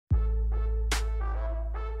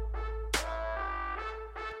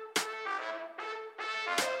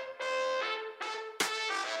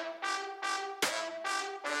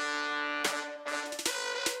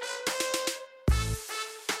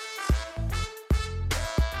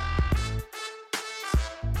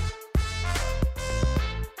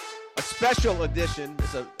special edition.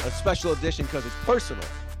 It's a special edition because it's personal.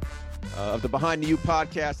 Of the Behind the U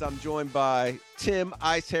podcast, I'm joined by Tim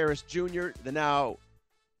Ice Harris Jr., the now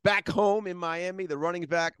back home in Miami, the running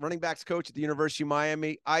backs coach at the University of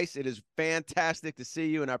Miami. Ice, it is fantastic to see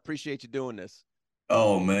you, and I appreciate you doing this.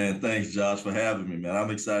 Oh, man. Thanks, Josh, for having me, man.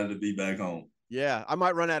 I'm excited to be back home. Yeah, I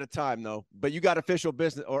might run out of time, though, but you got official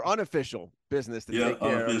business or unofficial business to take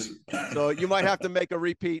care of. So you might have to make a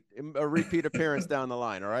repeat appearance down the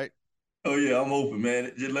line, all right? Oh, yeah, I'm open,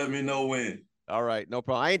 man. Just let me know when. All right, no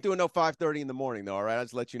problem. I ain't doing no 5:30 in the morning, though, all right? I'll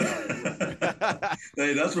just let you know.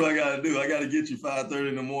 Hey, that's what I got to do. I got to get you 5:30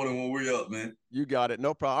 in the morning when we're up, man. You got it.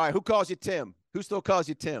 No problem. All right, who calls you Tim? Who still calls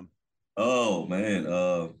you Tim? Oh, man.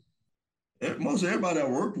 Most everybody I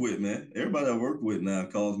work with, man. Everybody I work with now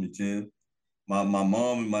calls me Tim. My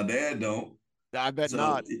mom and my dad don't. I bet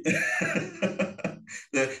not.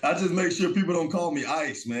 I just make sure people don't call me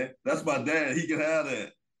Ice, man. That's my dad. He can have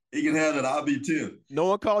that. He can have that. I'll be Tim. No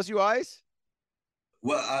one calls you Ice?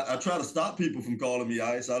 Well, I try to stop people from calling me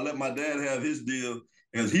Ice. I let my dad have his deal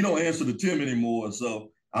because he don't answer to Tim anymore. So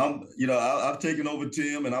I've taken over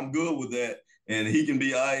Tim, and I'm good with that. And he can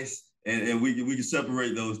be Ice, and we can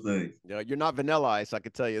separate those things. Yeah, you're not Vanilla Ice, I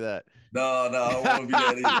can tell you that. No, I don't want to be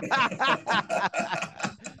that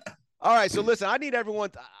either. All right, so listen, I need everyone.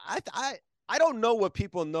 I don't know what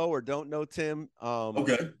people know or don't know, Tim.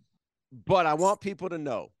 Okay. But I want people to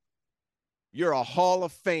know you're a Hall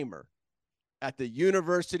of Famer at the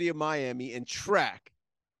University of Miami in track,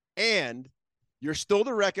 and you're still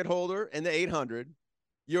the record holder in the 800.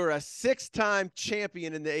 You're a 6-time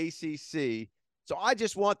champion in the ACC. So I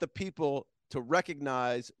just want the people to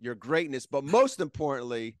recognize your greatness, but most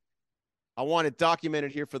importantly, I want it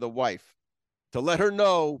documented here for the wife to let her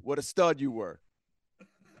know what a stud you were.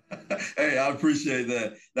 Hey, I appreciate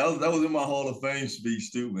that. That was in my Hall of Fame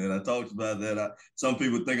speech too, man. I talked about that. Some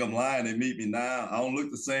people think I'm lying. They meet me now. I don't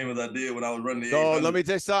look the same as I did when I was running the 800. No, let me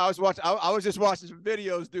tell you something. I was just watching some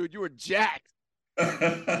videos, dude. You were jacked.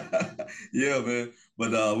 Yeah, man.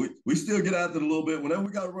 But we still get out there a little bit. Whenever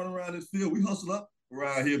we got to run around this field, we hustle up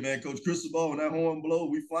around here, man. Coach Cristobal, when that horn blow,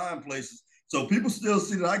 we flying places. So people still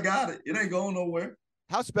see that I got it. It ain't going nowhere.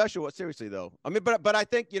 How special? Seriously, though. I mean, but I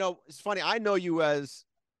think, it's funny. I know you as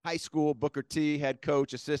high school Booker T, head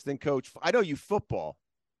coach, assistant coach. I know you football.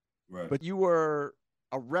 Right. But you were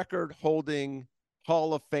a record-holding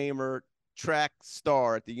Hall of Famer track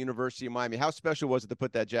star at the University of Miami. How special was it to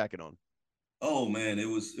put that jacket on? Oh, man, it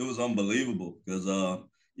was unbelievable because,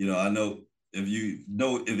 I know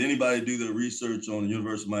if anybody do their research on the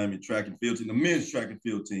University of Miami track and field team, the men's track and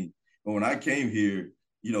field team, but when I came here,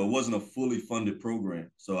 it wasn't a fully funded program.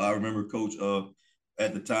 So I remember Coach,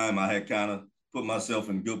 at the time, I had kind of put myself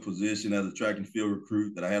in a good position as a track and field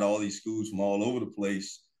recruit that I had all these schools from all over the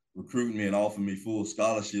place recruiting me and offering me full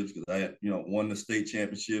scholarships because I had, won the state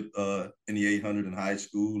championship in the 800 in high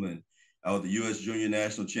school, and I was the U.S. Junior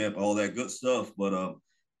National Champ, all that good stuff. But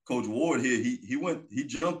Coach Ward here, he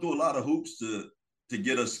jumped through a lot of hoops to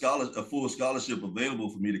get a full scholarship available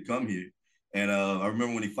for me to come here. And I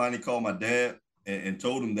remember when he finally called my dad and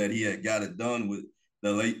told him that he had got it done with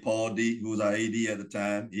the late Paul D, who was our AD at the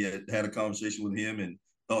time. He had a conversation with him and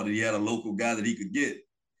thought that he had a local guy that he could get.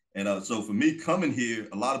 And so for me coming here,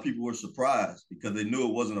 a lot of people were surprised because they knew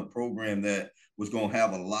it wasn't a program that was going to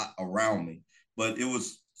have a lot around me. But it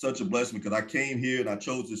was such a blessing because I came here and I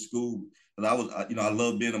chose this school. And I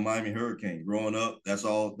love being a Miami Hurricane. Growing up, that's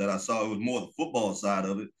all that I saw. It was more the football side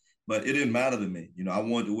of it, but it didn't matter to me. I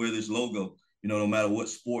wanted to wear this logo, no matter what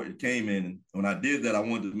sport it came in. And when I did that, I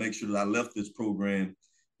wanted to make sure that I left this program,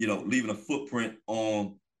 leaving a footprint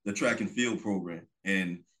on the track and field program.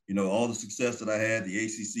 And, all the success that I had, the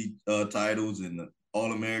ACC titles and the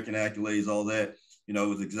All-American accolades, all that, it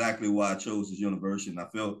was exactly why I chose this university. And I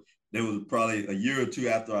felt there was probably a year or two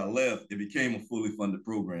after I left, it became a fully funded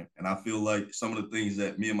program. And I feel like some of the things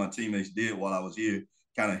that me and my teammates did while I was here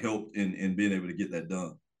kind of helped in being able to get that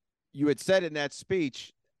done. You had said in that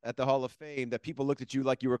speech at the Hall of Fame that people looked at you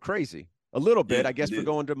like you were crazy a little bit, yeah, I guess, for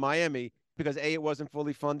going to Miami because A, it wasn't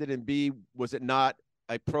fully funded, and B, was it not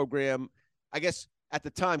a program? I guess at the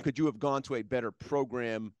time, could you have gone to a better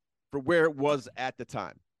program for where it was at the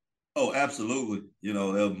time? Oh, absolutely.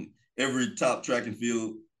 Every top track and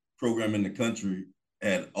field program in the country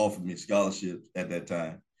had offered me scholarships at that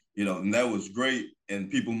time, and that was great. And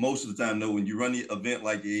people most of the time know when you run the event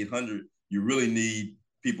like the 800, you really need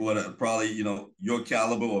people that are probably, your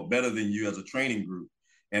caliber or better than you as a training group.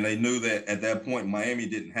 And they knew that at that point, Miami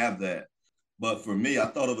didn't have that. But for me, I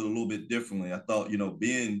thought of it a little bit differently. I thought,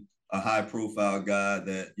 being a high profile guy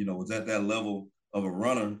that, was at that level of a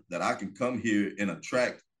runner, that I can come here and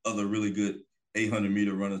attract other really good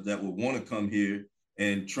 800-meter runners that would want to come here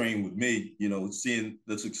and train with me, seeing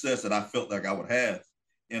the success that I felt like I would have.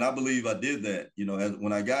 And I believe I did that.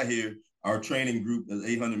 When I got here, our training group as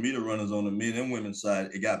 800-meter runners on the men and women's side,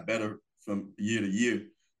 it got better from year to year.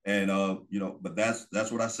 And, but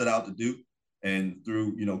that's what I set out to do. And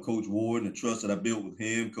through, Coach Ward and the trust that I built with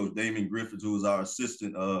him, Coach Damon Griffiths, who was our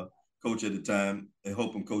assistant coach at the time, and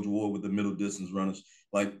helping Coach Ward with the middle distance runners.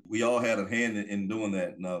 Like, we all had a hand in doing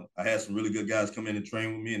that. And I had some really good guys come in and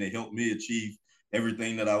train with me, and they helped me achieve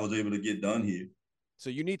everything that I was able to get done here. So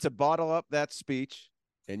you need to bottle up that speech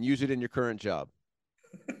and use it in your current job.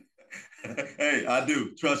 Hey, I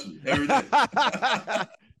do. Trust me, every day.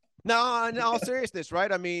 No, in all seriousness,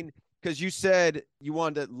 right? I mean, because you said you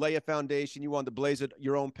wanted to lay a foundation, you wanted to blaze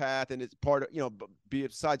your own path, and it's part of,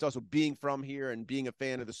 besides also being from here and being a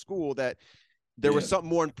fan of the school, that there was something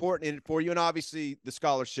more important in it for you. And obviously the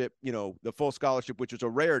scholarship, the full scholarship, which was a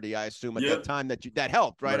rarity, I assume, at that time, that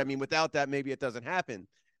helped, right? I mean, without that, maybe it doesn't happen.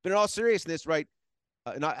 But in all seriousness, right,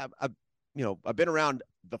 and I've been around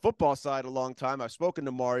the football side a long time. I've spoken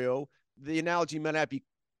to Mario. The analogy may not be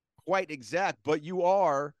quite exact, but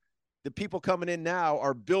the people coming in now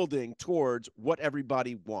are building towards what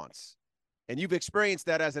everybody wants. And you've experienced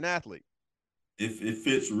that as an athlete. It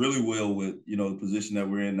fits really well with, the position that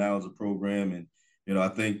we're in now as a program. And, I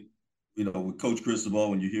think, with Coach Cristobal,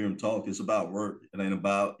 when you hear him talk, it's about work. It ain't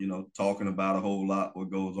about, talking about a whole lot what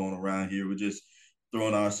goes on around here. We're just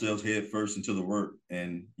throwing ourselves head first into the work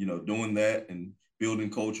and, doing that and building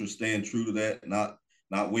culture, staying true to that, not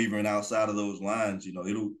wavering outside of those lines.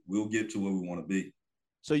 We'll get to where we want to be.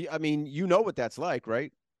 So, I mean, what that's like,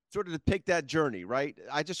 right? Sort of to take that journey, right?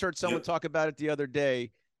 I just heard someone talk about it the other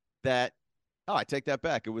day that, I take that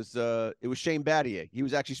back. It was Shane Battier. He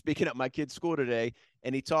was actually speaking at my kid's school today,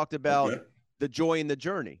 and he talked about the joy in the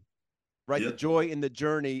journey, right? The joy in the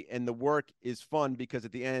journey, and the work is fun because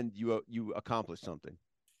at the end you accomplish something.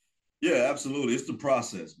 Yeah, absolutely. It's the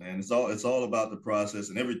process, man. It's all about the process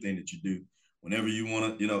and everything that you do. Whenever you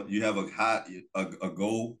want to, you have a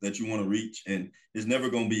goal that you want to reach, and it's never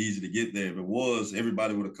going to be easy to get there. If it was,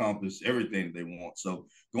 everybody would accomplish everything that they want. So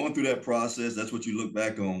going through that process, that's what you look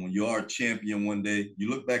back on when you are a champion one day.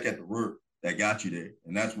 You look back at the work that got you there,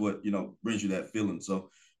 and that's what brings you that feeling.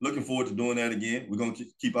 So looking forward to doing that again. We're going to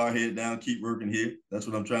keep our head down, keep working here. That's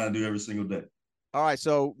what I'm trying to do every single day. All right,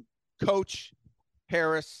 so Coach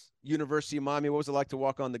Harris, University of Miami, what was it like to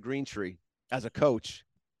walk on the green tree as a coach?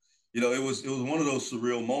 It was one of those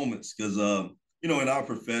surreal moments because, in our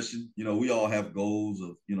profession, we all have goals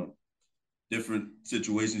of, different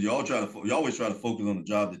situations. You always try to focus on the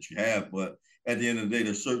job that you have, but at the end of the day,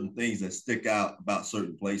 there's certain things that stick out about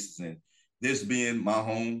certain places. And this being my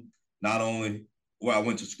home, not only where I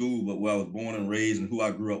went to school, but where I was born and raised and who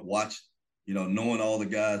I grew up watching, knowing all the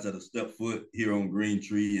guys that have stepped foot here on Green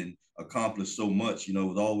Tree and accomplished so much,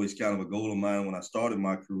 was always kind of a goal of mine when I started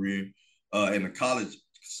my career in the college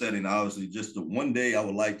setting. Obviously, just the one day I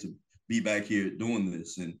would like to be back here doing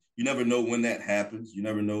this. And you never know when that happens. You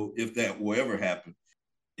never know if that will ever happen.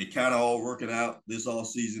 It kind of all working out this all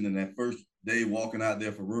season, and that first day walking out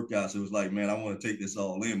there for workouts, it was like, man, I want to take this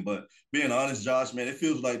all in. But being honest, Josh, man, it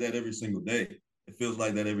feels like that every single day. It feels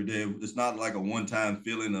like that every day. It's not like a one-time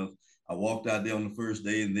feeling of I walked out there on the first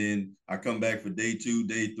day and then I come back for day 2,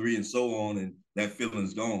 day 3, and so on, and that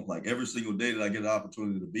feeling's gone. Like every single day that I get an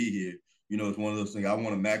opportunity to be here, it's one of those things I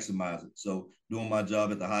want to maximize it. So doing my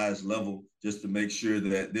job at the highest level just to make sure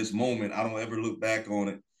that this moment, I don't ever look back on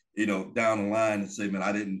it, down the line and say, man,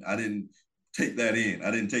 I didn't take that in.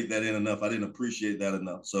 I didn't take that in enough. I didn't appreciate that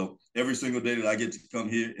enough. So every single day that I get to come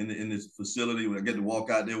here in this facility, when I get to walk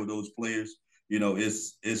out there with those players,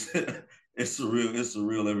 it's it's surreal. It's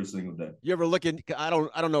surreal every single day. You ever look in? I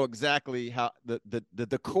don't know exactly how the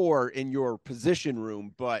decor in your position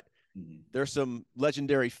room, but there's some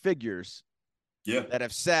legendary figures that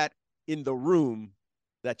have sat in the room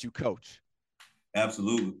that you coach.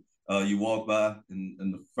 Absolutely. You walk by in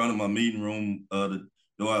the front of my meeting room, the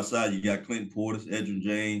door outside, you got Clinton Portis, Edgerrin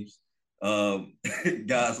James,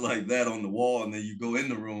 guys like that on the wall. And then you go in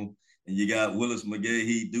the room and you got Willis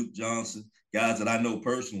McGahee, Duke Johnson, guys that I know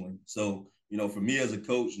personally. So, for me as a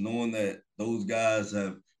coach, knowing that those guys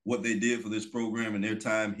have what they did for this program and their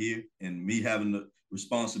time here, and me having the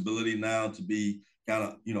responsibility now to be kind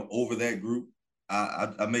of, over that group,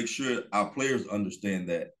 I make sure our players understand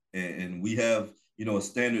that. And we have, a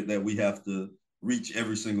standard that we have to reach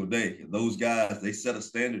every single day. Those guys, they set a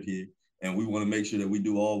standard here, and we want to make sure that we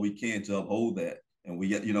do all we can to uphold that. And we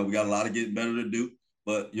got a lot of getting better to do,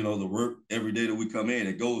 but, the work every day that we come in,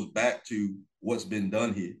 it goes back to what's been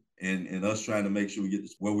done here and us trying to make sure we get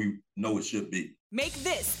this where we know it should be. Make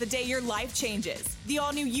this the day your life changes. The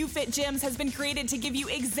all-new UFit Gyms has been created to give you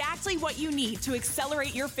exactly what you need to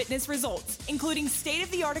accelerate your fitness results, including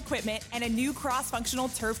state-of-the-art equipment and a new cross-functional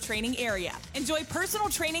turf training area. Enjoy personal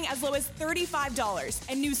training as low as $35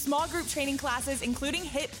 and new small group training classes, including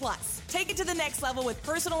HIIT Plus. Take it to the next level with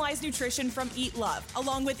personalized nutrition from Eat Love,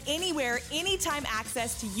 along with anywhere, anytime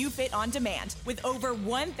access to UFit on demand with over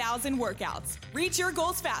 1,000 workouts. Reach your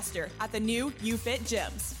goals faster at the new UFit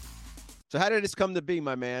Gyms. So how did this come to be,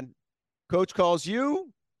 my man? Coach calls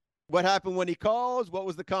you. What happened when he calls? What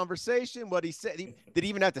was the conversation? What he said? Did he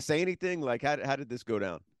even have to say anything? Like, how did this go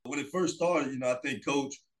down? When it first started, I think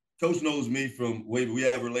Coach knows me from we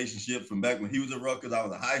have a relationship from back when he was at Rutgers. I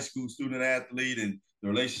was a high school student athlete, and the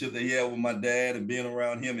relationship that he had with my dad and being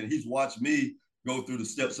around him. And he's watched me go through the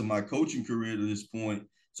steps of my coaching career to this point.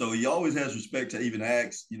 So he always has respect to even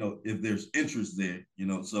ask, if there's interest there,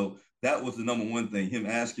 So that was the number one thing, him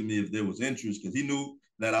asking me if there was interest, because he knew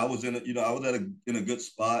that I was in a good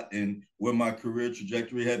spot and where my career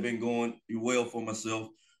trajectory had been going well for myself.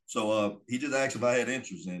 So he just asked if I had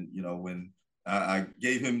interest. And, when I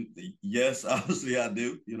gave him the yes, obviously I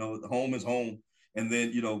do, home is home. And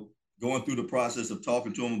then, going through the process of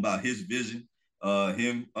talking to him about his vision,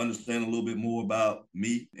 him understanding a little bit more about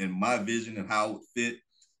me and my vision and how it would fit.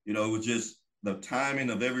 It was just the timing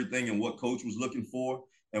of everything and what Coach was looking for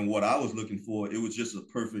and what I was looking for. It was just a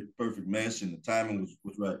perfect mesh, and the timing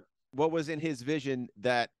was right. What was in his vision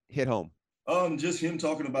that hit home? Just him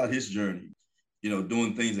talking about his journey,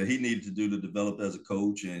 doing things that he needed to do to develop as a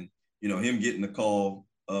coach, and, him getting the call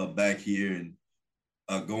back here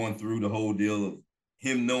and going through the whole deal of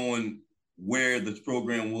him knowing where the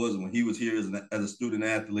program was when he was here as a student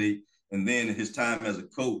athlete, and then his time as a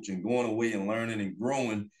coach and going away and learning and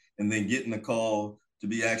growing, and then getting the call to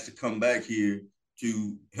be asked to come back here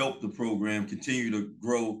to help the program continue to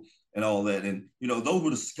grow and all that. And, those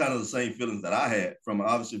were kind of the same feelings that I had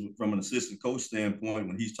obviously from an assistant coach standpoint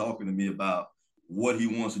when he's talking to me about what he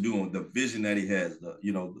wants to do and the vision that he has,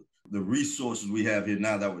 the resources we have here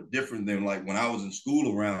now that were different than like when I was in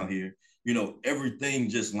school around here. Everything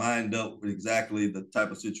just lined up with exactly the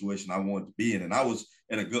type of situation I wanted to be in. And I was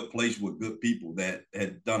in a good place with good people that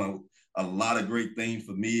had done a lot of great things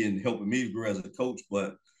for me and helping me to grow as a coach.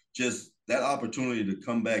 But just that opportunity to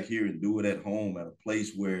come back here and do it at home at a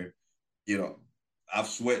place where, I've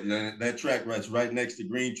sweated. That track right next to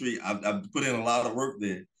Green Tree. I've put in a lot of work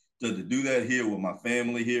there to do that here with my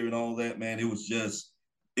family here and all that, man. It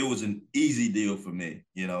was an easy deal for me,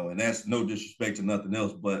 and that's no disrespect to nothing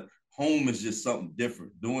else, but home is just something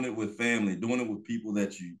different. Doing it with family, doing it with people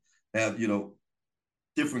that you have,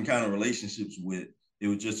 different kind of relationships with. It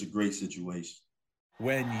was just a great situation.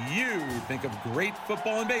 When you think of great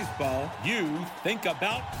football and baseball, you think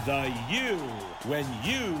about the U. When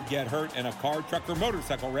you get hurt in a car, truck, or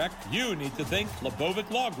motorcycle wreck, you need to think Lebovic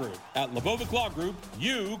Law Group. At Lebovic Law Group,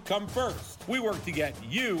 you come first. We work to get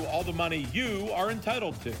you all the money you are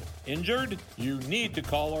entitled to. Injured? You need to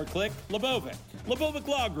call or click Lebovic. Lebovic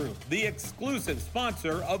Law Group, the exclusive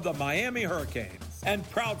sponsor of the Miami Hurricanes and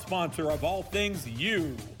proud sponsor of all things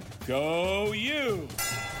U. Go U!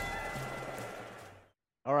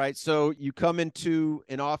 All right, so you come into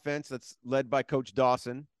an offense that's led by Coach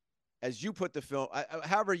Dawson. As you put the film,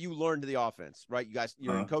 however you learned the offense, right?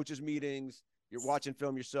 You're in coaches' meetings, you're watching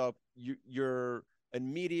film yourself. Your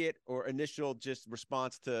immediate or initial just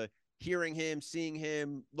response to hearing him, seeing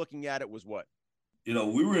him, looking at it was what?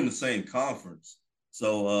 We were in the same conference.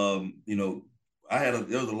 So,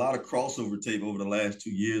 there was a lot of crossover tape over the last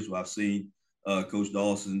 2 years where I've seen Coach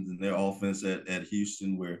Dawson and their offense at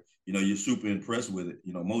Houston where, you're super impressed with it.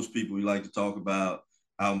 Most people, we like to talk about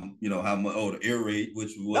how much, the air raid,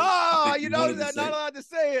 which was, you're not allowed to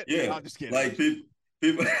say it. Yeah. No, I'm just kidding. Like people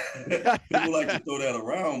people like to throw that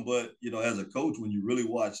around, but, as a coach, when you really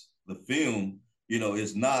watch the film,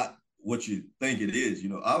 it's not what you think it is.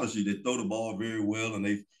 Obviously they throw the ball very well and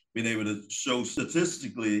they've been able to show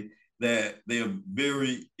statistically that they are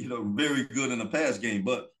very good in the pass game.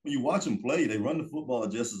 But when you watch them play, they run the football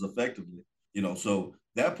just as effectively. So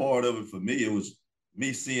that part of it for me, it was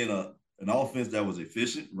me seeing an offense that was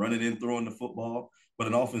efficient, running and throwing the football, but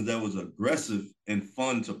an offense that was aggressive and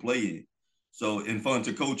fun to play in. So, and fun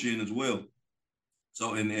to coach in as well.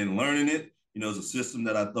 So, and learning it, it's a system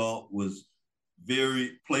that I thought was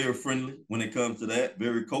very player friendly when it comes to that,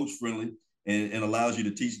 very coach friendly, and allows you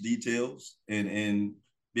to teach details and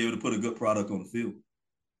be able to put a good product on the field.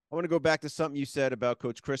 I want to go back to something you said about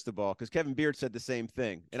Coach Cristobal, because Kevin Beard said the same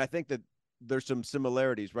thing. And I think that there's some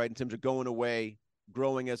similarities, right, in terms of going away,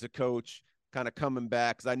 growing as a coach, kind of coming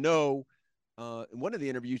back. Because I know in one of the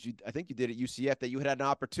interviews I think you did at UCF that you had an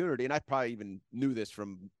opportunity, and I probably even knew this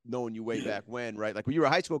from knowing you way back when, right? Like when you were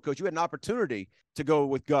a high school coach, you had an opportunity to go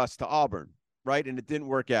with Gus to Auburn, right? And it didn't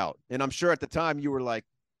work out. And I'm sure at the time you were like,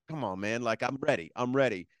 come on, man, like I'm ready. I'm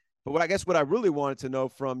ready. But what I really wanted to know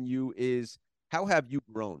from you is how have you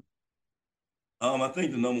grown? I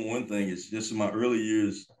think the number one thing is just in my early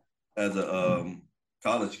years as a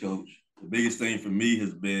college coach, the biggest thing for me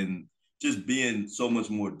has been just being so much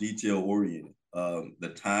more detail oriented.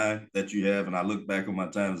 The time that you have, and I look back on my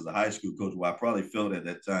time as a high school coach, where I probably felt at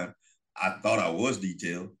that time, I thought I was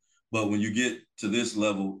detailed. But when you get to this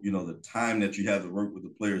level, the time that you have to work with the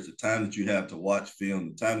players, the time that you have to watch film,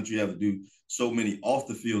 the time that you have to do so many off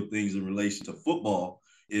the field things in relation to football,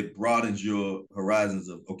 it broadens your horizons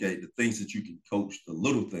of, okay, the things that you can coach, the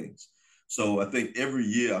little things. So I think every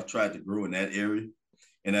year I've tried to grow in that area.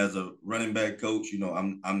 And as a running back coach,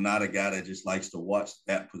 I'm not a guy that just likes to watch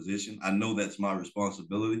that position. I know that's my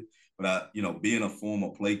responsibility, but being a former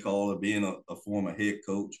play caller, being a former head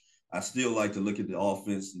coach, I still like to look at the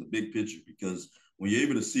offense and the big picture, because when you're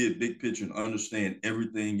able to see a big picture and understand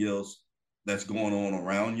everything else that's going on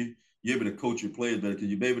around you, you're able to coach your players better because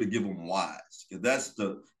you'll be able to give them whys. Because that's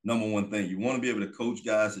the number one thing. You want to be able to coach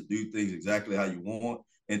guys to do things exactly how you want.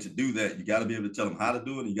 And to do that, you got to be able to tell them how to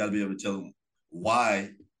do it. And you got to be able to tell them why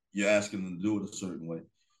you're asking them to do it a certain way.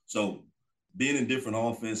 So being in different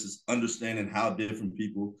offenses, understanding how different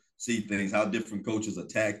people see things, how different coaches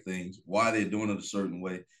attack things, why they're doing it a certain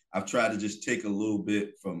way. I've tried to just take a little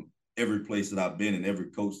bit from every place that I've been and every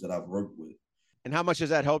coach that I've worked with. And how much has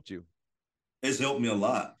that helped you? It's helped me a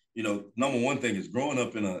lot. Number one thing is growing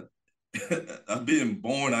up in being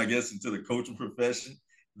born, I guess, into the coaching profession,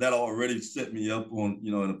 that already set me up on,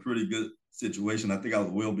 in a pretty good situation. I think I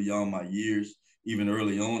was well beyond my years, even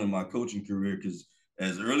early on in my coaching career, because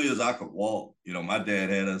as early as I could walk, my dad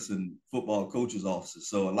had us in football coaches' offices.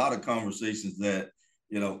 So a lot of conversations that,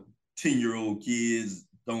 10-year-old kids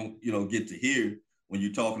don't, get to hear when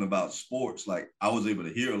you're talking about sports. Like I was able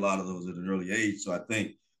to hear a lot of those at an early age. So I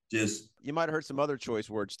think just you might have heard some other choice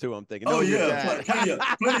words too. I'm thinking. Oh yeah,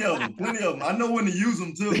 plenty of them. I know when to use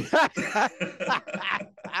them too.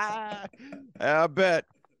 I bet.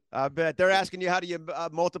 They're asking you how do you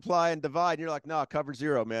multiply and divide, and you're like, no, cover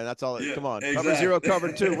zero, man. That's all. Yeah, come on, exactly. Cover zero,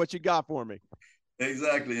 cover two. What you got for me?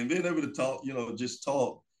 Exactly, and being able to talk, just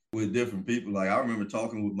talk with different people. Like I remember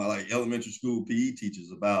talking with my elementary school PE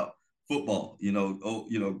teachers about football.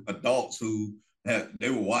 Adults who they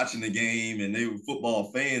were watching the game and they were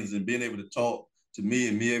football fans, and being able to talk to me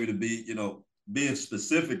and me able to be, being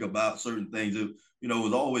specific about certain things. It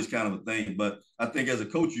was always kind of a thing. But I think as a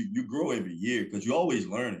coach, you grow every year because you're always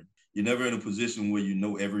learning. You're never in a position where you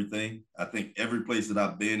know everything. I think every place that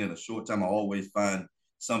I've been in a short time, I always find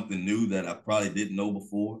something new that I probably didn't know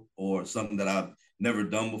before, or something that I've never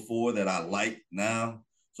done before that I like now.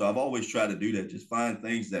 So I've always tried to do that, just find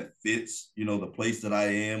things that fits, the place that I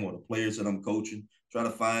am or the players that I'm coaching, try to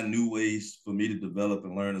find new ways for me to develop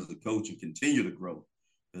and learn as a coach and continue to grow,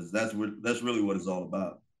 because that's really what it's all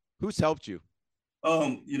about. Who's helped you?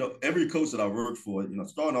 Every coach that I worked for,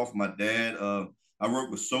 starting off with my dad, I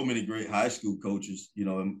worked with so many great high school coaches,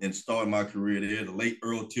 and starting my career there, the late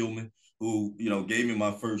Earl Tillman, who, gave me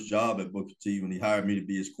my first job at Booker T when he hired me to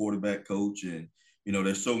be his quarterback coach. And,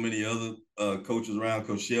 there's so many other coaches around.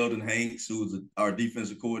 Coach Sheldon Hanks, who was our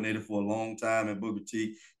defensive coordinator for a long time at Booker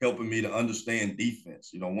T, helping me to understand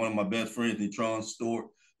defense. One of my best friends, Netron Stewart,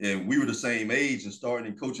 and we were the same age and starting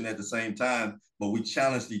and coaching at the same time, but we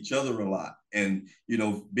challenged each other a lot. And,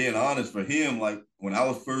 being honest, for him, like when I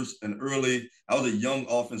was I was a young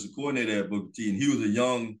offensive coordinator at Booker T, and he was a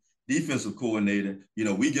young defensive coordinator.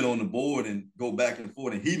 We get on the board and go back and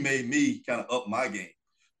forth, and he made me kind of up my game.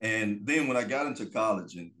 And then when I got into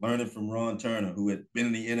college and learning from Ron Turner, who had been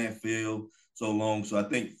in the NFL so long, so I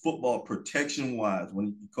think football protection-wise, when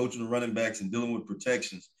you're coaching the running backs and dealing with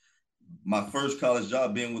protections, my first college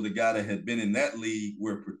job being with a guy that had been in that league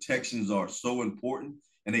where protections are so important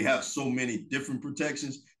and they have so many different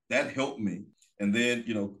protections, that helped me. And then,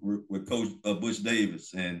 with Coach Butch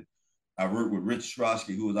Davis, and I worked with Rich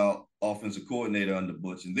Strosky, who was our offensive coordinator under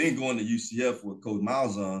Butch, and then going to UCF with Coach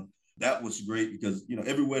Malzahn. That was great because,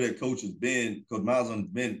 everywhere that Coach has been, Coach Malzahn has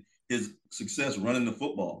been, his success running the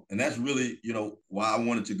football. And that's really, why I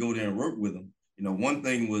wanted to go there and work with him. One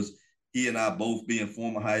thing was he and I both being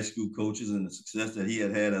former high school coaches, and the success that he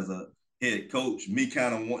had as a head coach, me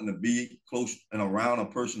kind of wanting to be close and around a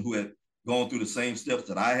person who had gone through the same steps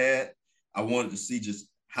that I had. I wanted to see just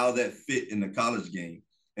how that fit in the college game.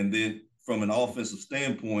 And then from an offensive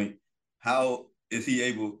standpoint, how is he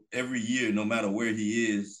able every year, no matter where he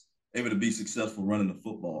is, able to be successful running the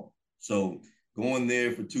football? So going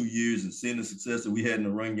there for 2 years and seeing the success that we had in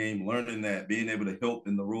the run game, learning that, being able to help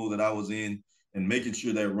in the role that I was in and making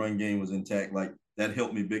sure that run game was intact, like that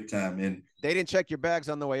helped me big time. And they didn't check your bags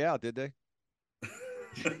on the way out, did they?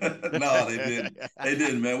 No, they didn't. They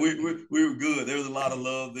didn't, man. We were good. There was a lot of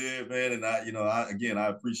love there, man. And I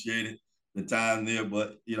appreciated the time there.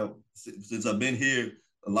 But since I've been here,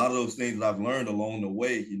 a lot of those things that I've learned along the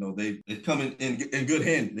way, they come in good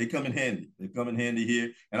handy. They come in handy. They come in handy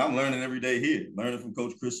here, and I'm learning every day here. Learning from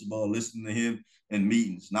Coach Cristobal, listening to him in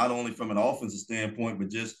meetings, not only from an offensive standpoint, but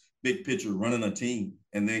just big picture, running a team.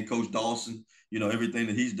 And then Coach Dawson, everything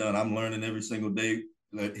that he's done, I'm learning every single day,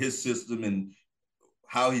 like his system and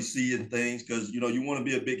how he's seeing things, because you want to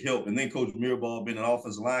be a big help. And then Coach Mirabal being an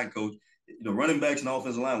offensive line coach, running backs and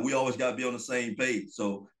offensive line, we always got to be on the same page.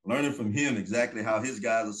 So learning from him exactly how his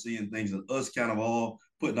guys are seeing things, and us kind of all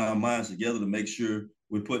putting our minds together to make sure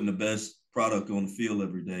we're putting the best product on the field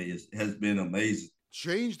every day has been amazing.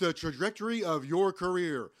 Change the trajectory of your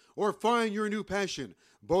career or find your new passion.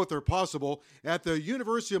 Both are possible at the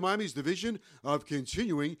University of Miami's Division of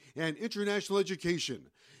Continuing and International Education.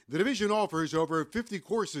 The division offers over 50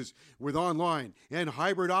 courses with online and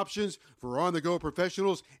hybrid options for on-the-go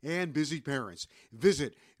professionals and busy parents.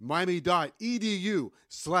 Visit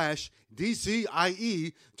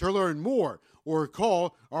miami.edu/DCIE to learn more, or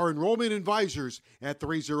call our enrollment advisors at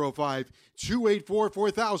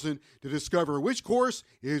 305-284-4000 to discover which course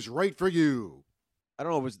is right for you. I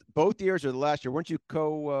don't know, it was both years or the last year. Weren't you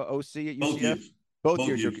co-OC at UCF? Both years. Both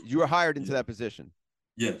years. You were hired into that position.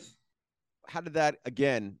 Yes. How did that,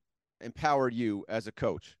 again, empower you as a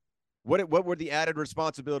coach? What were the added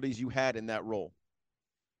responsibilities you had in that role?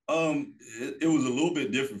 It was a little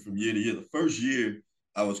bit different from year to year. The first year,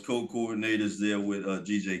 I was co-coordinators there with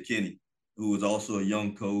G.J. Kinney, who was also a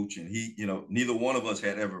young coach, and he, neither one of us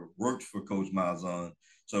had ever worked for Coach Malzahn.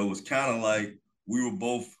 So it was kind of like we were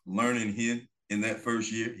both learning him in that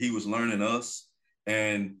first year. He was learning us,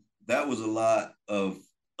 and that was a lot of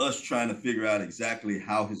us trying to figure out exactly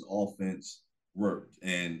how his offense worked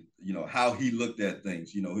and, how he looked at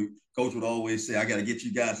things. Coach would always say, I got to get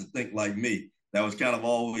you guys to think like me. That was kind of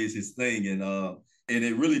always his thing. And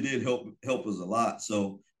it really did help us a lot.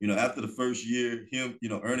 So, after the first year, him,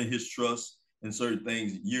 earning his trust and certain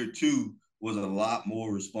things, year two was a lot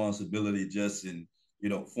more responsibility just in,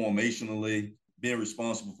 formationally, being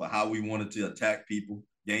responsible for how we wanted to attack people,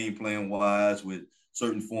 game plan wise, with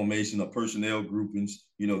certain formation of personnel groupings.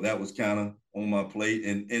 That was kind of on my plate,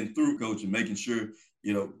 and through coaching, making sure,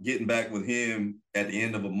 getting back with him at the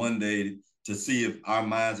end of a Monday to see if our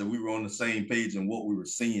minds, that we were on the same page and what we were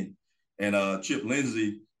seeing. And Chip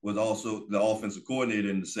Lindsey was also the offensive coordinator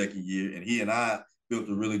in the second year, and he and I built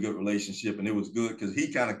a really good relationship, and it was good because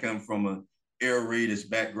he kind of come from an air raiders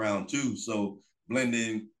background too. So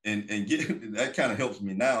blending and getting that kind of helps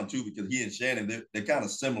me now too, because he and Shannon, they're kind of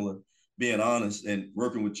similar, being honest, and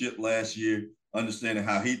working with Chip last year, understanding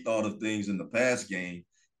how he thought of things in the pass game,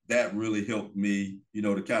 that really helped me,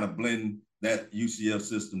 to kind of blend that UCF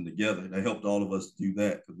system together. That helped all of us do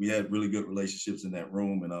that, because we had really good relationships in that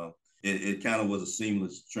room, and it kind of was a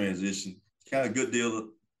seamless transition. Kind of good deal,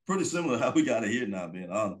 pretty similar to how we got it here now,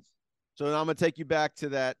 being honest. So now I'm going to take you back to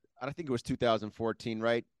that, I think it was 2014,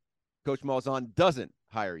 right? Coach Malzahn doesn't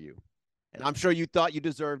hire you. And I'm sure you thought you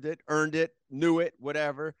deserved it, earned it, knew it,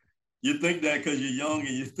 whatever. You think that because you're young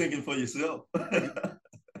and you're thinking for yourself.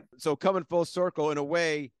 So coming full circle, in a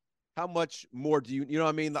way, how much more do you know what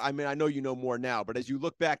I mean? I know you know more now, but as you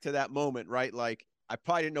look back to that moment, right? Like, I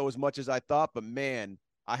probably didn't know as much as I thought, but man,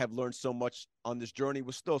 I have learned so much on this journey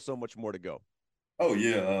with still so much more to go. Oh,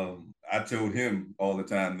 yeah. I told him all the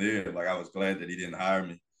time there, like, I was glad that he didn't hire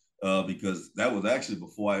me because that was actually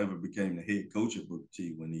before I ever became the head coach at Booker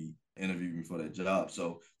T when he interviewed me for that job.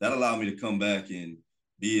 So that allowed me to come back and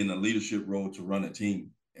be in a leadership role to run a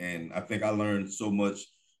team. And I think I learned so much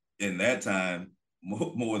in that time,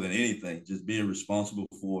 more than anything, just being responsible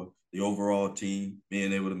for the overall team,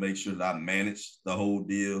 being able to make sure that I managed the whole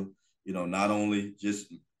deal, not only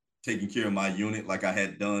just taking care of my unit like I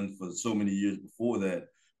had done for so many years before that,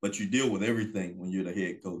 but you deal with everything when you're the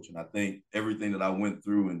head coach. And I think everything that I went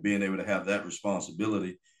through and being able to have that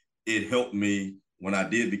responsibility, it helped me when I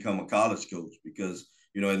did become a college coach, because,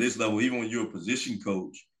 at this level, even when you're a position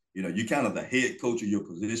coach, you're kind of the head coach of your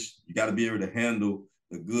position. You got to be able to handle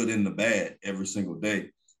the good and the bad every single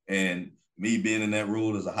day. And me being in that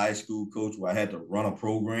role as a high school coach where I had to run a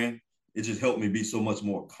program, it just helped me be so much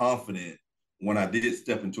more confident when I did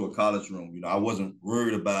step into a college room. I wasn't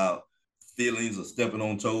worried about feelings or stepping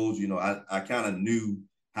on toes. I kind of knew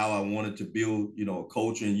how I wanted to build, a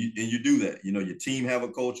culture, and you do that. Your team have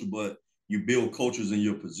a culture, but you build cultures in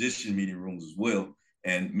your position meeting rooms as well.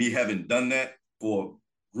 And me having done that for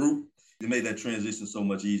a group, it made that transition so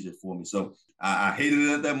much easier for me. So I hated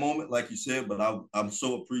it at that moment, like you said, but I'm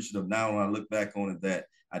so appreciative now when I look back on it that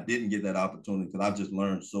I didn't get that opportunity, because I've just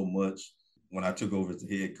learned so much when I took over as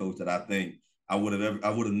the head coach that I think I would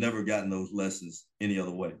have never gotten those lessons any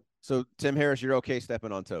other way. So Tim Harris, you're okay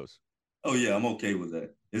stepping on toes? Oh yeah, I'm okay with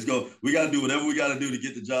that. We got to do whatever we got to do to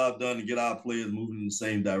get the job done and get our players moving in the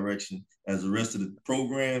same direction as the rest of the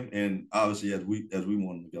program, and obviously as we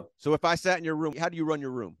want them to go. So if I sat in your room, how do you run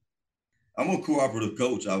your room? I'm a cooperative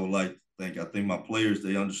coach. I would like to think. I think my players,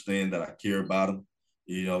 they understand that I care about them.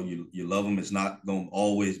 You know, you love them. It's not going to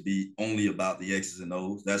always be only about the X's and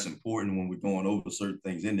O's. That's important when we're going over certain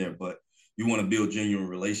things in there, but you want to build genuine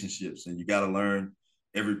relationships, and you got to learn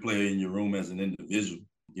every player in your room as an individual.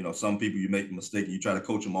 You know, some people, you make a mistake and you try to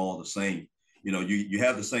coach them all the same. You know, you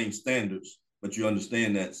have the same standards, but you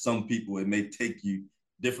understand that some people, it may take you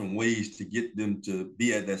different ways to get them to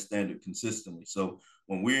be at that standard consistently. So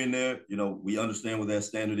when we're in there, you know, we understand what that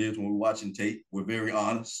standard is. When we're watching tape, we're very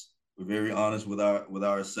honest. We're very honest with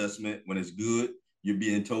our assessment. When it's good, you're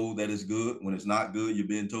being told that it's good. When it's not good, you're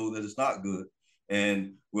being told that it's not good.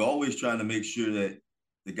 And we're always trying to make sure that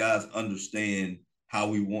the guys understand how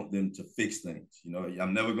we want them to fix things. You know,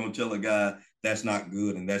 I'm never going to tell a guy that's not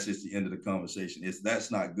good and that's just the end of the conversation. It's that's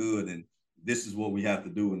not good and this is what we have to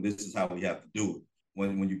do and this is how we have to do it.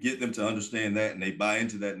 When you get them to understand that and they buy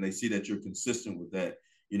into that and they see that you're consistent with that,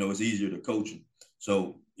 you know, it's easier to coach them.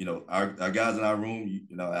 So, you know, our guys in our room,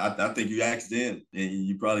 you know, I think you ask them and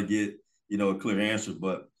you probably get, you know, a clear answer.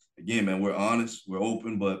 But again, man, we're honest, we're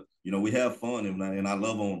open, but, you know, we have fun and I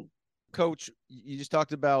love on them. Coach, you just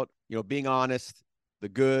talked about, you know, being honest, the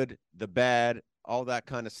good, the bad, all that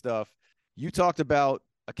kind of stuff. You talked about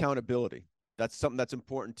accountability. That's something that's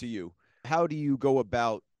important to you. How do you go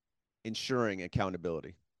about ensuring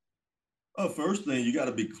accountability? First thing, you got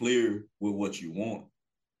to be clear with what you want.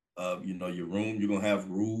 You know, your room, you're going to have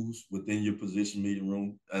rules within your position meeting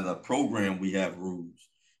room. As a program, we have rules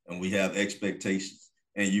and we have expectations.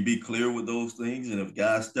 And you be clear with those things. And if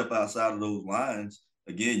guys step outside of those lines,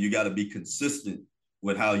 again, you got to be consistent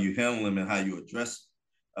with how you handle them and how you address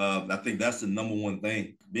them. I think that's the number one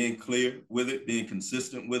thing, being clear with it, being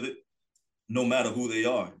consistent with it, no matter who they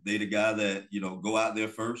are. They the guy that, you know, go out there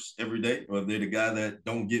first every day, or if they're the guy that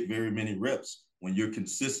don't get very many reps. When you're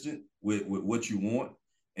consistent with what you want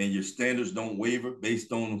and your standards don't waver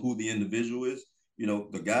based on who the individual is, you know,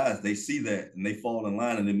 the guys, they see that and they fall in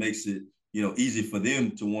line and it makes it, you know, easy for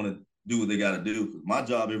them to want to do what they got to do. My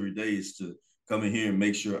job every day is to come in here and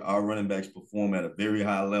make sure our running backs perform at a very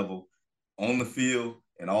high level on the field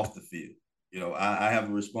and off the field. You know, I have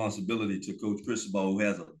a responsibility to Coach Cristobal, who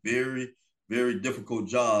has a very, very difficult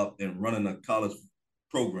job in running a college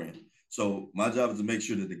program. So my job is to make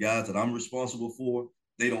sure that the guys that I'm responsible for,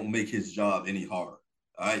 they don't make his job any harder.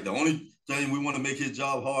 All right. The only thing we want to make his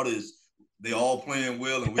job harder is they all playing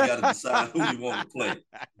well and we got to decide who we want to play.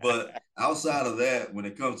 But outside of that, when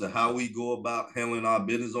it comes to how we go about handling our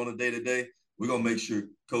business on a day-to-day, we're going to make sure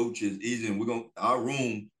coach is easy and we're going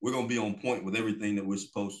to be on point with everything that we're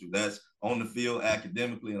supposed to. That's on the field,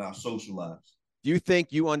 academically, and our social lives. Do you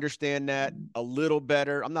think you understand that a little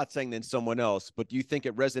better? I'm not saying than someone else, but do you think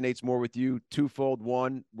it resonates more with you twofold?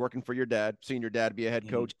 One, working for your dad, seeing your dad be a head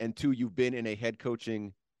coach, and two, you've been in a head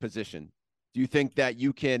coaching position. Do you think that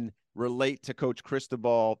you can relate to Coach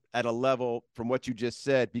Cristobal at a level from what you just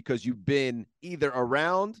said because you've been either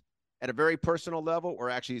around at a very personal level or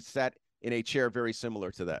actually sat in a chair very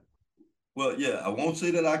similar to that? Well, yeah, I won't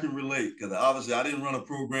say that I can relate because obviously I didn't run a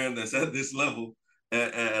program that's at this level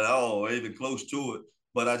at all or even close to it.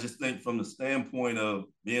 But I just think from the standpoint of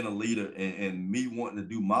being a leader and me wanting to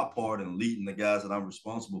do my part in leading the guys that I'm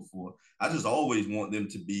responsible for, I just always want them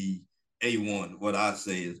to be A1, what I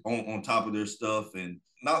say is on top of their stuff and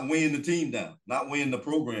not weighing the team down, not weighing the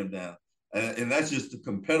program down. And that's just the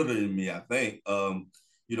competitor in me, I think.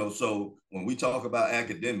 You know, so when we talk about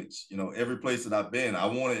academics, you know, every place that I've been, I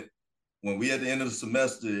wanted, when we at the end of the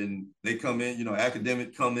semester and they come in, you know,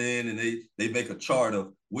 academic come in and they make a chart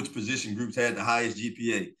of which position groups had the highest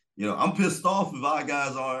GPA. You know, I'm pissed off if our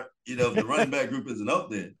guys aren't, you know, if the running back group isn't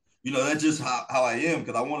up there. You know, that's just how I am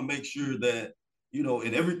because I want to make sure that, you know,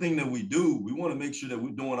 in everything that we do, we want to make sure that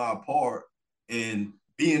we're doing our part in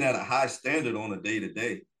being at a high standard on a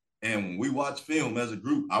day-to-day. And when we watch film as a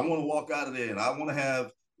group, I want to walk out of there and I want to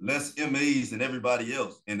have less MAs than everybody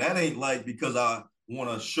else. And that ain't like because I want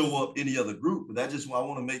to show up any other group, but that's just why I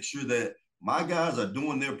want to make sure that my guys are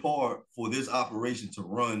doing their part for this operation to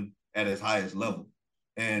run at its highest level.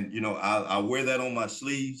 And, I wear that on my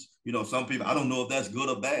sleeves. Some people, I don't know if that's good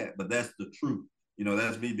or bad, but that's the truth.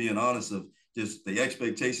 That's me being honest of just the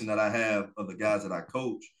expectation that I have of the guys that I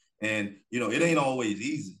coach. And, it ain't always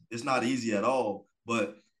easy. It's not easy at all.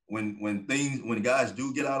 But when guys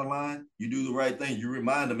do get out of line, you do the right thing. You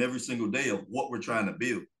remind them every single day of what we're trying to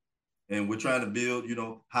build. And we're trying to build,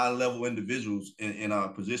 high level individuals in our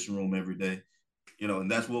position room every day.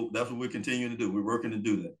 And that's what we're continuing to do. We're working to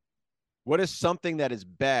do that. What is something that is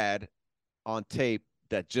bad on tape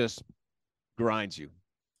that just grinds you?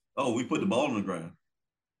 Oh, we put the ball on the ground.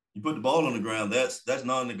 You put the ball on the ground, that's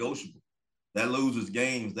non-negotiable. That loses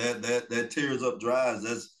games. That tears up drives.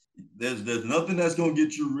 There's nothing that's gonna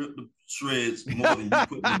get you ripped to shreds more than you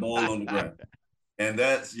putting the ball on the ground. And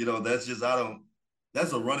that's just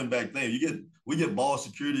that's a running back thing. We get ball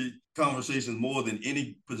security conversations more than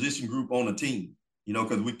any position group on the team,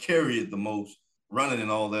 because we carry it the most, running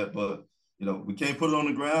and all that. But we can't put it on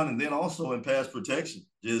the ground. And then also in pass protection,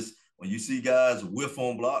 just when you see guys whiff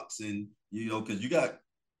on blocks and, because you got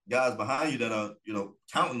guys behind you that are,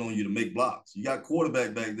 counting on you to make blocks. You got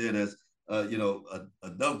quarterback back there that's, a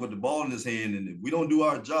duck with the ball in his hand. And if we don't do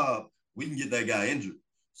our job, we can get that guy injured.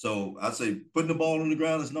 So I say putting the ball on the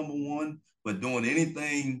ground is number one, but doing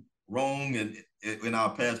anything wrong in our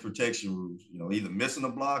pass protection rules, either missing a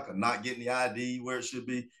block or not getting the ID where it should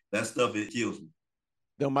be, that stuff, it kills me.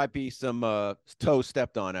 There might be some toes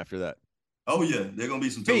stepped on after that. Oh yeah, they're gonna be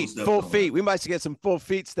some toes stepped full on. Feet. We might get some full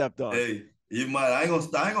feet stepped on. Hey, you might. I ain't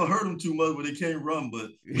gonna hurt them too much, but they can't run. But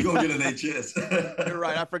we're gonna get in their chest. You're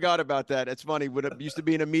right. I forgot about that. It's funny. When I used to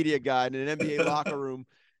be a media guy in an NBA locker room,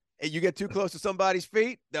 and you get too close to somebody's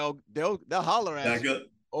feet, they'll holler at you.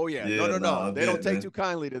 Oh yeah. No. They don't take too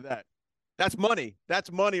kindly to that. That's money.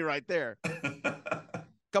 That's money right there.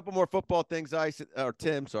 Couple more football things,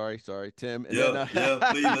 Tim. Sorry, Tim. And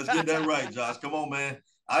please, let's get that right, Josh. Come on, man.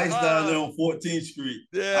 Ice down there on 14th Street.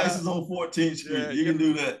 Yeah. Ice is on 14th Street. Yeah, you can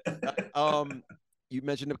do that. You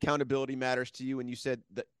mentioned accountability matters to you, and you said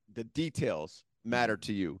that the details matter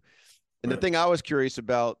to you. And right. The thing I was curious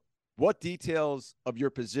about, what details of your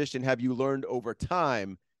position have you learned over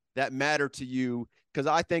time that matter to you? Because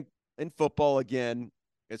I think in football, again,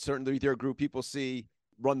 it's certainly their group, people see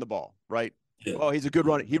run the ball, right? Yeah. Oh, he's a good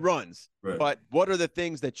runner. He runs. Right. But what are the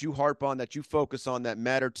things that you harp on, that you focus on, that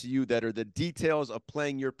matter to you, that are the details of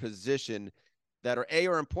playing your position that are A,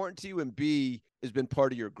 are important to you, and B, has been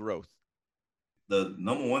part of your growth? The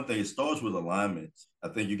number one thing, it starts with alignment. I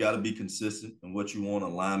think you got to be consistent in what you want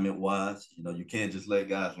alignment-wise. You can't just let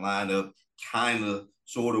guys line up kind of,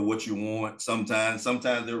 sort of what you want. Sometimes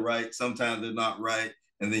they're right, sometimes they're not right,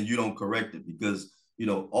 and then you don't correct it because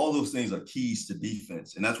all those things are keys to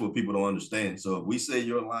defense, and that's what people don't understand. So if we say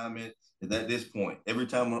your alignment is at this point, every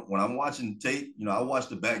time when I'm watching tape, I watch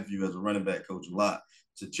the back view as a running back coach a lot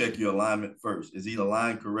to check your alignment first. Is he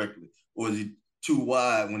aligned correctly, or is he too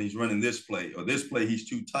wide when he's running this play, or this play he's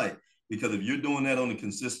too tight? Because if you're doing that on a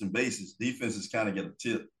consistent basis, defenses kind of get a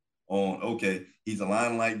tip on, okay, he's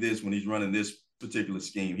aligned like this when he's running this particular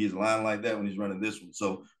scheme. He's aligned like that when he's running this one.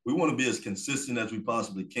 So we want to be as consistent as we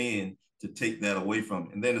possibly can to take that away from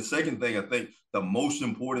it. And then the second thing, I think the most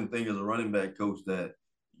important thing as a running back coach that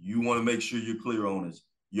you want to make sure you're clear on is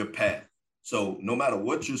your path. So no matter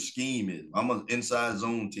what your scheme is, I'm an inside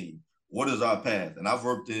zone team. What is our path? And I've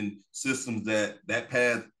worked in systems that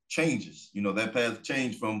path changes. That path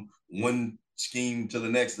changed from one scheme to the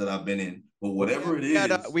next that I've been in. But whatever it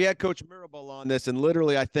is. We had Coach Mirabal on this, and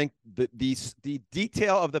literally I think the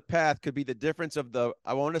detail of the path could be the difference of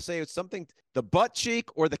I want to say it's something, the butt cheek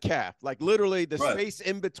or the calf. Like literally the space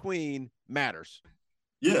in between matters.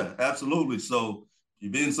 Yeah, absolutely. So you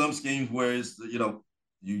be in some schemes where it's,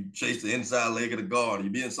 you chase the inside leg of the guard. You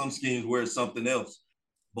be in some schemes where it's something else.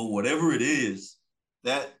 But whatever it is,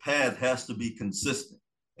 that path has to be consistent.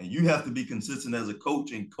 And you have to be consistent as a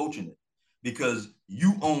coach in coaching it because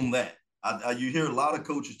you own that. You hear a lot of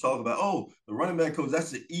coaches talk about, the running back coach,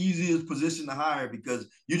 that's the easiest position to hire because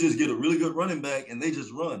you just get a really good running back and they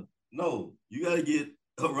just run. No, you got to get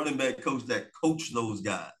a running back coach that coach those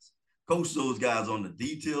guys on the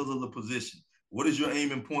details of the position. What is your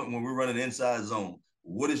aiming point when we're running inside zone?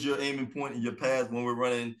 What is your aiming point in your path when we're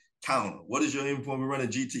running counter? What is your aiming point when we're running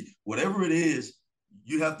GT? Whatever it is,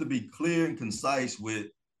 you have to be clear and concise with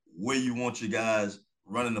where you want your guys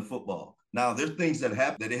running the football. Now, there's things that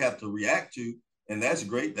happen that they have to react to, and that's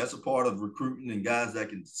great. That's a part of recruiting and guys that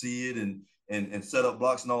can see it and set up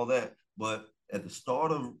blocks and all that. But at the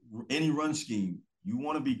start of any run scheme, you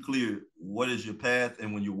want to be clear what is your path.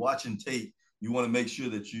 And when you're watching tape, you want to make sure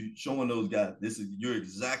that you're showing those guys, you're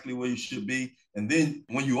exactly where you should be. And then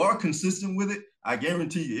when you are consistent with it, I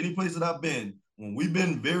guarantee you, any place that I've been, when we've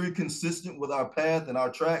been very consistent with our path and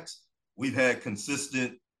our tracks, we've had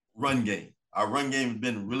consistent run game. Our run game has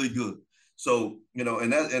been really good. So, and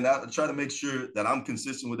I try to make sure that I'm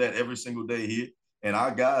consistent with that every single day here. And our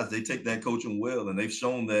guys, they take that coaching well, and they've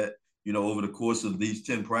shown that, over the course of these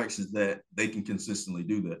 10 practices that they can consistently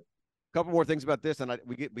do that. A couple more things about this, and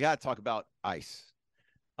we got to talk about ice.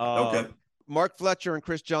 Okay. Mark Fletcher and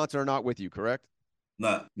Chris Johnson are not with you, correct?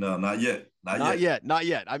 Not yet. Not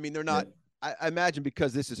yet. I mean, they're not. Yeah. I imagine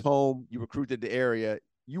because this is home, you recruited the area,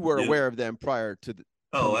 you were aware of them prior to the.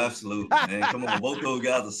 Oh, absolutely, man. Come on, both those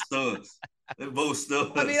guys are studs. They're both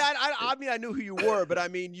studs. I mean, I knew who you were, but I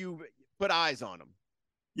mean, you put eyes on them.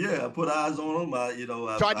 Yeah, I put eyes on them.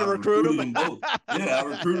 I tried to recruit them both. Yeah, I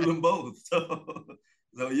recruited them both. So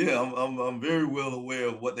yeah, I'm very well aware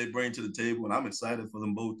of what they bring to the table, and I'm excited for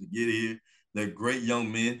them both to get here. They're great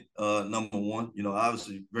young men. Number one,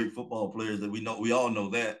 obviously great football players that we all know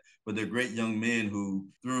that, but they're great young men who,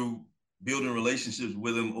 through building relationships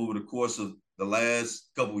with them over the course of the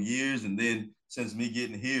last couple of years, and then since me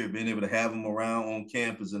getting here, being able to have them around on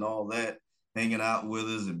campus and all that, hanging out with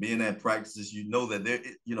us and being at practices, that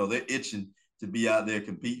they're itching to be out there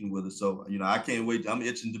competing with us. So, I can't wait. I'm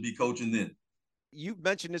itching to be coaching then. You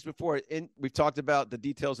mentioned this before, and we've talked about the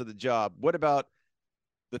details of the job. What about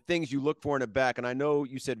the things you look for in a back? And I know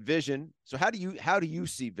you said vision. So how do you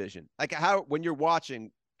see vision? Like when you're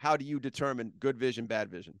watching, how do you determine good vision,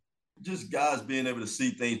 bad vision? Just guys being able to see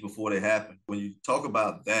things before they happen. When you talk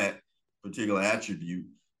about that particular attribute,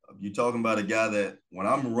 you're talking about a guy that when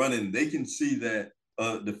I'm running, they can see that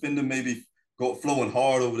defender maybe flowing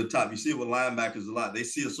hard over the top. You see it with linebackers a lot. They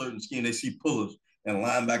see a certain scheme. They see pullers, and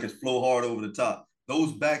linebackers flow hard over the top.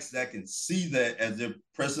 Those backs that can see that as they're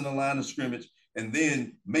pressing the line of scrimmage and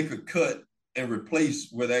then make a cut and replace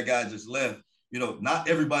where that guy just left. Not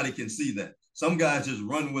everybody can see that. Some guys just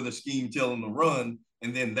run with a scheme, tell them to run,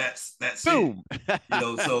 and then that's boom. It.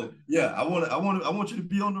 So yeah, I want you to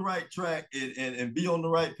be on the right track and be on the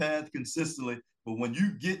right path consistently. But when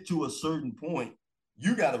you get to a certain point,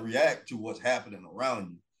 you got to react to what's happening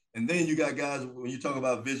around you. And then you got guys, when you talk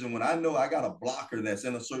about vision, when I know I got a blocker that's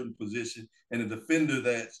in a certain position and a defender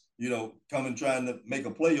that's, coming trying to make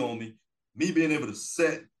a play on me being able to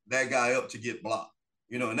set that guy up to get blocked,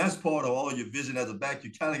 and that's part of all your vision as a back.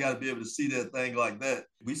 You kind of got to be able to see that thing like that.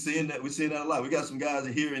 We're seeing that a lot. We got some guys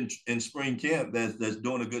here in spring camp that's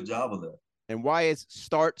doing a good job of that. And why is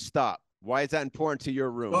start, stop? Why is that important to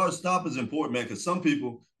your room? Start, stop is important, man, because some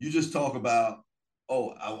people, you just talk about, I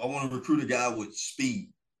want to recruit a guy with speed.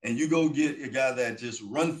 And you go get a guy that just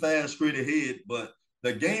run fast, straight ahead, but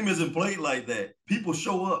the game isn't played like that. People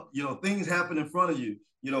show up, things happen in front of you.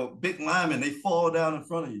 Big linemen, they fall down in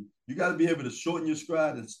front of you. You got to be able to shorten your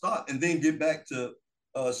stride and stop and then get back to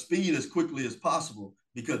speed as quickly as possible,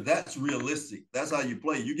 because that's realistic. That's how you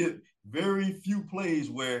play. You get very few plays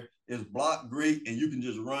where it's blocked great and you can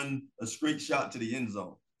just run a straight shot to the end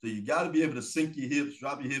zone. So you got to be able to sink your hips,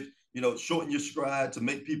 drop your hips, shorten your stride to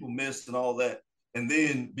make people miss and all that, and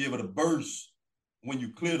then be able to burst when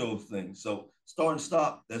you clear those things. So start and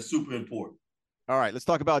stop, that's super important. All right, let's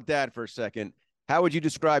talk about Dad for a second. How would you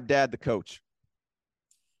describe Dad, the coach?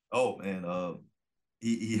 Oh, man,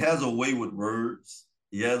 he has a way with words.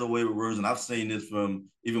 He has a way with words, and I've seen this from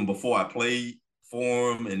even before I played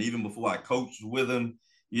for him and even before I coached with him.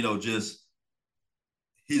 Just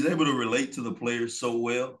he's able to relate to the players so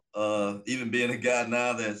well. Even being a guy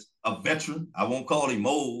now that's a veteran, I won't call him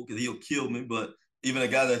old because he'll kill me, but even a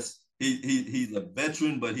guy that's he's a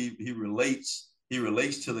veteran, but he relates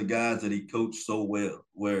to the guys that he coached so well.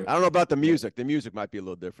 Where I don't know about the music. The music might be a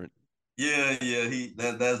little different. Yeah,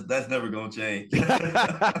 that's never gonna change. That's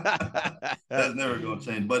never gonna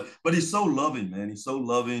change. But he's so loving, man. He's so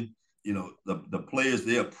loving. The players,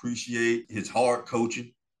 they appreciate his hard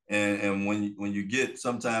coaching. And when you get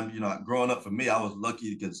sometimes, growing up for me, I was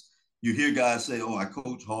lucky because you hear guys say, "Oh, I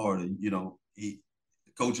coach hard," and he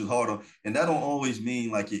coaches harder, and that don't always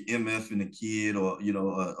mean like you're MFing a kid or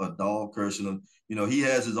a dog cursing him. He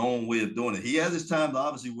has his own way of doing it. He has his times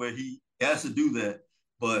obviously where he has to do that,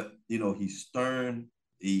 but he's stern.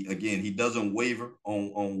 He doesn't waver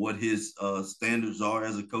on what his standards are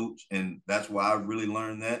as a coach, and that's why I really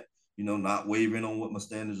learned that. Not wavering on what my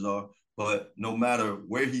standards are. But no matter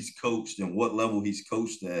where he's coached and what level he's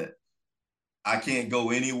coached at, I can't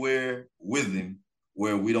go anywhere with him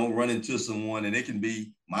where we don't run into someone, and it can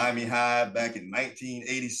be Miami High back in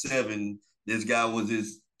 1987. This guy was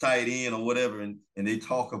his tight end or whatever, and they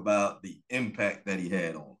talk about the impact that he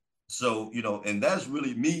had on him. So, and that's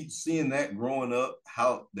really me seeing that growing up,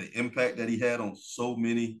 how the impact that he had on so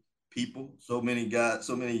many people, so many guys,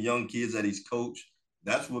 so many young kids that he's coached.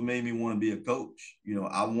 that's what made me want to be a coach.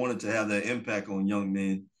 I wanted to have that impact on young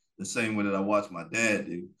men the same way that I watched my dad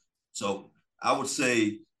do. So I would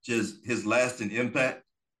say just his lasting impact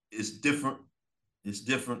is different. It's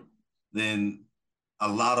different than a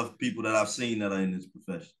lot of people that I've seen that are in this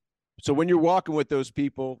profession. So when you're walking with those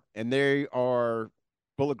people and they are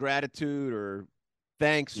full of gratitude or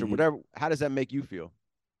thanks or whatever, how does that make you feel?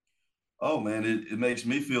 Oh man, it makes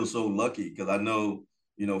me feel so lucky because I know,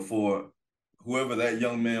 for whoever that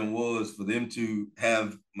young man was, for them to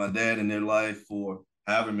have my dad in their life for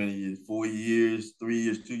however many years, 4 years, 3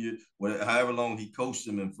 years, 2 years, whatever, however long he coached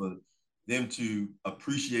them, and for them to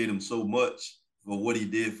appreciate him so much for what he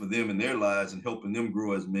did for them in their lives and helping them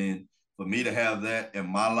grow as men. For me to have that in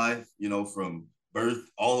my life, from birth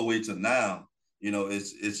all the way to now,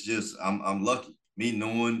 it's just I'm lucky. Me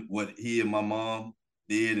knowing what he and my mom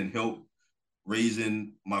did and helped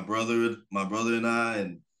raising my brother and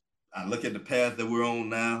and I look at the path that we're on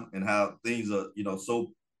now and how things are,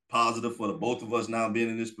 so positive for the both of us now being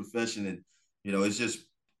in this profession. And, it's just,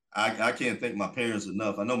 I can't thank my parents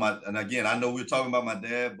enough. And again, I know we're talking about my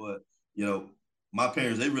dad, but, my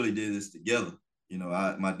parents, they really did this together.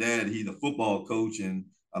 My dad, he's a football coach, and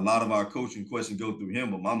a lot of our coaching questions go through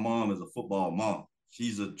him, but my mom is a football mom.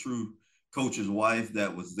 She's a true coach's wife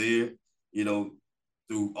that was there, you know,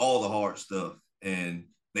 through all the hard stuff. And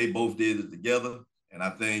they both did it together. And I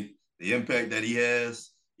think the impact that he has,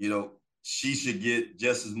 she should get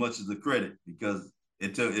just as much of the credit because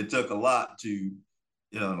it took a lot to,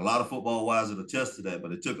 a lot of football wives would attest to that,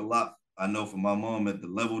 but it took a lot, I know, for my mom at the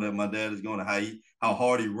level that my dad is going, how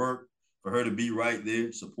hard he worked for her to be right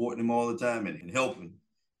there, supporting him all the time and helping.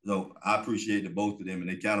 So I appreciate the both of them, and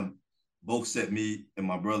they kind of both set me and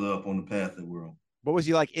my brother up on the path that we're on. What was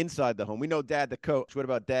he like inside the home? We know dad, the coach. What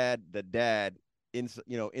about dad, the dad, in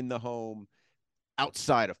the home,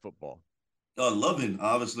 outside of football? Loving,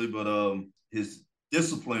 obviously, but his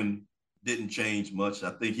discipline didn't change much.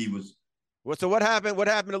 I think he was. Well, so what happened? What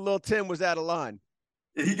happened to little Tim? Was out of line?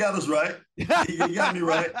 He got us right. He got me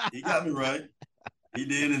right. He got me right. He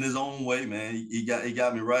did in his own way, man. He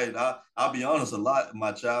got me right. I'll be honest, a lot in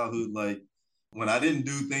my childhood, like when I didn't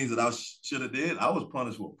do things that I should have did, I was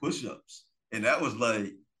punished with push-ups, and that was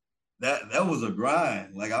like that was a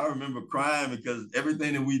grind. Like I remember crying because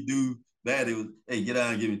everything that we do bad, it was, hey, get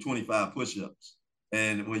out and give me 25 push-ups.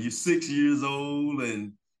 And when you're 6 years old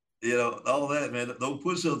and all that, man, those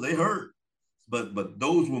push-ups, they hurt. But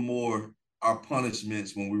those were more our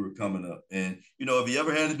punishments when we were coming up. And if he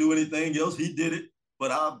ever had to do anything else, he did it.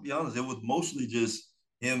 But I'll be honest, it was mostly just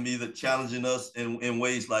him either challenging us in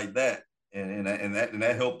ways like that. And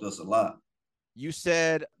that helped us a lot. You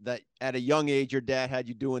said that at a young age, your dad had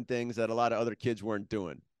you doing things that a lot of other kids weren't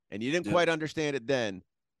doing. And you didn't quite understand it then.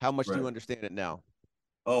 How much do you understand it now?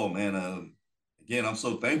 Oh, man. Again, I'm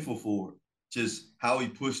so thankful for just how he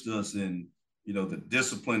pushed us and, the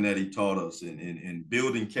discipline that he taught us and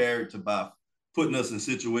building character by putting us in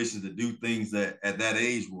situations to do things that at that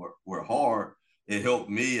age were hard. It helped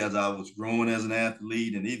me as I was growing as an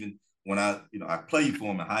athlete. And even when I played for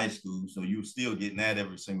him in high school, so you were still getting that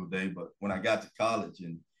every single day. But when I got to college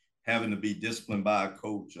and having to be disciplined by a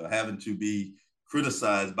coach or having to be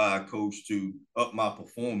criticized by a coach to up my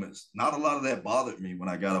performance, not a lot of that bothered me when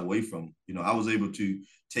I got away from him. I was able to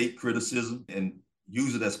take criticism and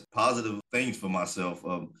use it as positive things for myself.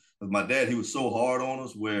 My dad, he was so hard on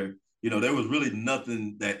us where, there was really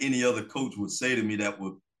nothing that any other coach would say to me that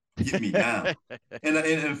would get me down.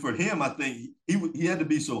 and for him, I think he had to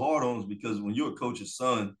be so hard on us because when you're a coach's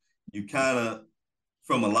son, you kind of,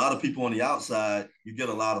 from a lot of people on the outside, you get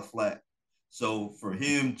a lot of flack. So for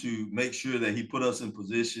him to make sure that he put us in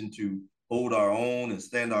position to hold our own and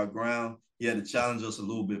stand our ground, he had to challenge us a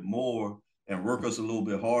little bit more and work us a little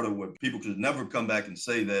bit harder where people could never come back and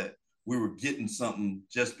say that we were getting something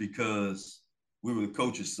just because we were the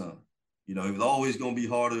coach's son. It was always going to be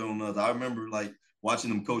harder on us. I remember like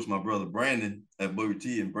watching him coach my brother Brandon at Booker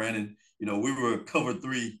T, and Brandon, we were a cover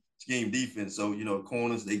 3 scheme defense. So,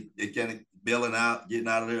 corners, they kind of bailing out, getting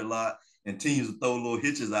out of there a lot, and teams would throw little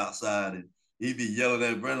hitches outside, and he'd be yelling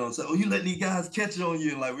at Brandon and say, "Oh, you letting these guys catch on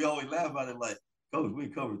you?" And like we always laugh about it, like, "Coach, we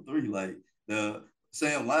cover 3. Like the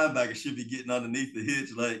Sam linebacker should be getting underneath the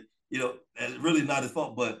hitch. Like, it's really not his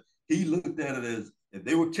fault." But he looked at it as if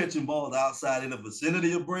they were catching balls outside in the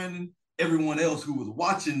vicinity of Brandon, everyone else who was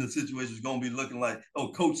watching the situation was going to be looking like,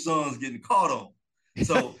 "Oh, Coach Son's getting caught on."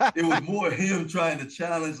 So it was more him trying to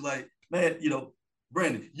challenge, like, man,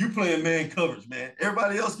 Brandon, you playing man coverage, man.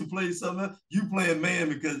 Everybody else can play something else. You playing man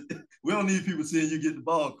because we don't need people seeing you get the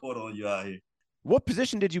ball caught on you out here. What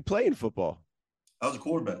position did you play in football? I was a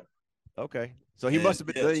quarterback. Okay. So he must have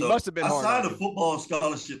been. Yeah, He so must have been I hard signed on a you. football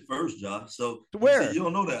scholarship first, Josh. So To you see, where? you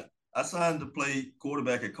don't know that. I signed to play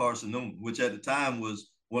quarterback at Carson Newman, which at the time was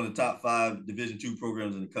one of the top 5 Division II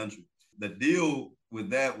programs in the country. The deal with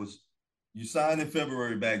that was you signed in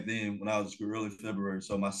February back then when I was early February.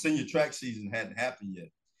 So my senior track season hadn't happened yet.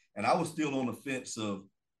 And I was still on the fence of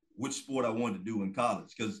which sport I wanted to do in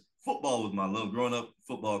college because football was my love. Growing up,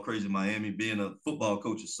 football crazy in Miami, being a football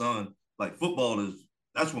coach's son, like football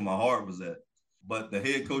that's where my heart was at. But the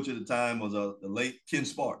head coach at the time was the late Ken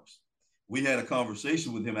Sparks. We had a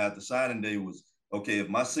conversation with him after signing day was, okay, if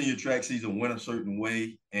my senior track season went a certain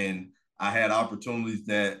way and I had opportunities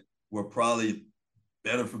that were probably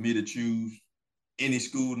better for me to choose any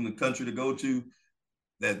school in the country to go to,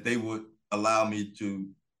 that they would allow me to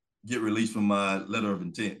get released from my letter of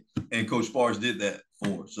intent. And Coach Sparks did that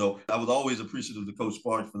for us. So I was always appreciative to Coach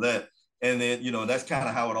Sparks for that. And then, that's kind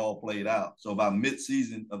of how it all played out. So by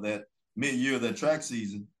mid-year of that track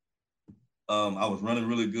season, I was running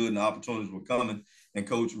really good and the opportunities were coming. And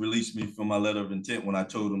Coach released me from my letter of intent when I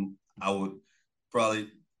told him I would probably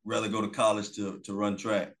rather go to college to run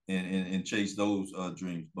track and chase those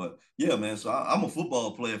dreams. But yeah, man, so I'm a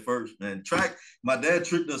football player first, man. Track, my dad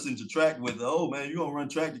tricked us into track with, oh, man, you're going to run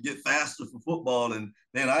track to get faster for football. And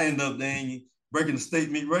then I end up breaking the state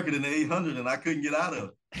meet record in the 800 and I couldn't get out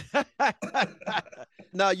of it.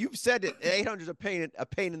 Now, you've said it. 800 is a pain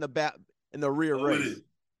in the back in the rear race. It is.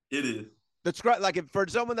 It is. Describe, like, for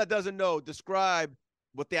someone that doesn't know, describe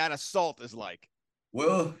what that assault is like.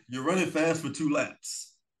 Well, you're running fast for 2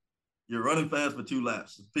 laps.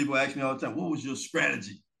 People ask me all the time, what was your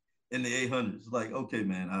strategy in the 800s? It's like, okay,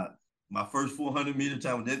 man, my first 400-meter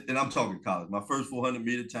time, and I'm talking college, my first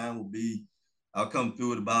 400-meter time will be, I'll come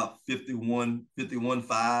through at about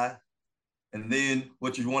 51.5. And then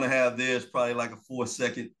what you want to have there is probably like a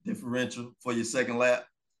 4-second differential for your second lap.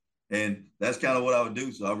 And that's kind of what I would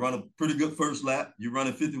do. So I run a pretty good first lap. You're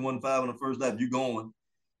running 51.5 on the first lap, you're going.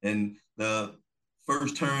 And the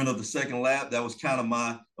first turn of the second lap, that was kind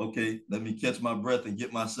of okay, let me catch my breath and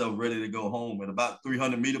get myself ready to go home. At about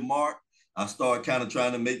 300-meter mark, I start kind of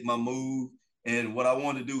trying to make my move. And what I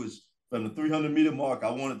wanted to do is from the 300-meter mark,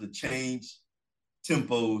 I wanted to change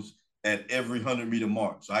tempos at every 100-meter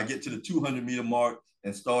mark. So I get to the 200-meter mark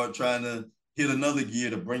and start trying to hit another gear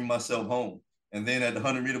to bring myself home. And then at the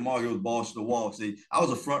 100-meter mark, it was balls to the wall. See, I was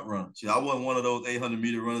a front runner. See, I wasn't one of those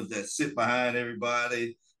 800-meter runners that sit behind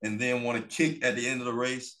everybody and then want to kick at the end of the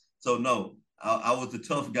race. So no, I was the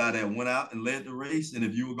tough guy that went out and led the race. And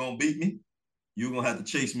if you were going to beat me, you were going to have to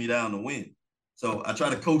chase me down to win. So I try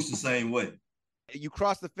to coach the same way. You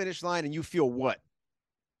cross the finish line and you feel what?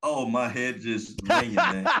 Oh, my head just ringing,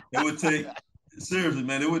 man. Seriously,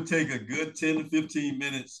 man, it would take a good 10 to 15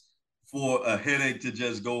 minutes for a headache to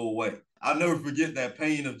just go away. I'll never forget that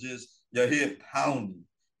pain of just your head pounding.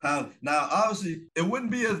 Now, obviously, it wouldn't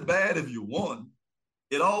be as bad if you won.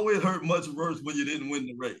 It always hurt much worse when you didn't win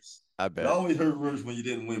the race. I bet. It always hurt worse when you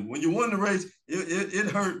didn't win. When you won the race,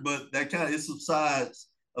 it hurt, but it subsides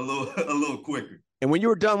a little quicker. And when you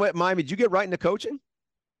were done with Miami, did you get right into coaching?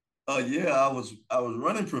 Yeah, I was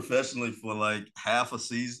running professionally for like half a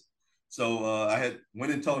season. So I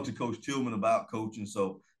went and talked to Coach Tillman about coaching.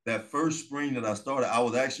 So that first spring that I started, I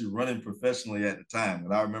was actually running professionally at the time.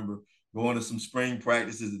 And I remember going to some spring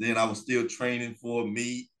practices, and then I was still training for a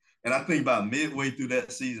meet. And I think about midway through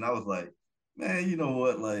that season, I was like, man, you know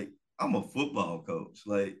what? Like, I'm a football coach.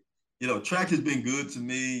 Like, track has been good to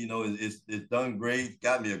me. It's done great,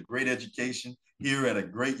 got me a great education here at a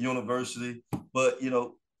great university. But,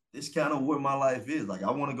 it's kind of where my life is. Like,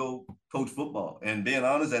 I want to go coach football. And being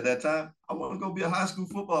honest, at that time, I want to go be a high school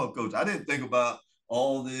football coach. I didn't think about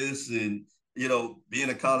all this and, being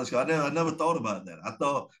a college coach. I never thought about that. I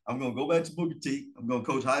thought I'm going to go back to Booker T. I'm going to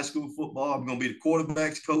coach high school football. I'm going to be the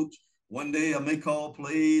quarterback's coach. One day I may call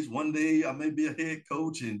plays. One day I may be a head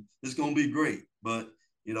coach, and it's going to be great. But,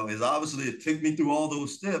 it's obviously it took me through all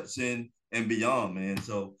those steps and beyond, man.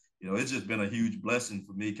 So, it's just been a huge blessing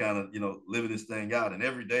for me kind of, living this thing out. And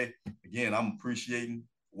every day, again, I'm appreciating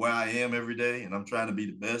where I am every day, and I'm trying to be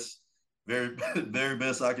the best, very, very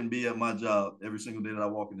best I can be at my job every single day that I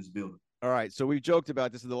walk in this building. All right. So we've joked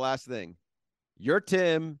about this is the last thing. You're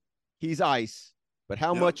Tim, he's Ice, but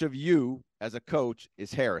how much of you as a coach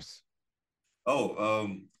is Harris?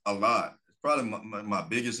 Oh, a lot. It's probably my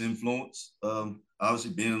biggest influence.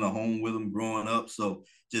 Obviously being in a home with him growing up. So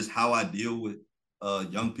just how I deal with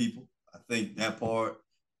young people. I think that part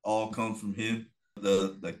all comes from him.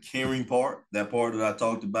 The caring part, that part that I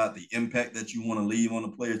talked about, the impact that you want to leave on the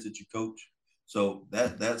players that you coach. So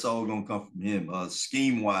that's all going to come from him.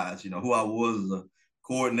 Scheme wise, who I was as a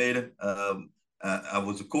coordinator. I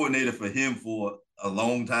was a coordinator for him for a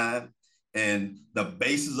long time, and the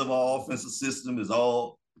basis of our offensive system is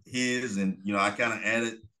all his. And I kind of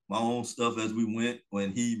added my own stuff as we went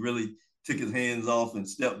when he really took his hands off and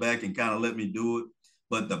stepped back and kind of let me do it.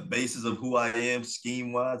 But the basis of who I am,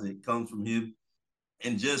 scheme wise, it comes from him,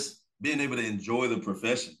 and just being able to enjoy the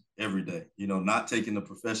profession every day. Not taking the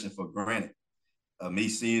profession for granted. Me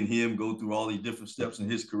seeing him go through all these different steps in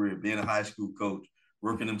his career, being a high school coach,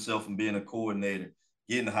 working himself and being a coordinator,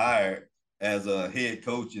 getting hired as a head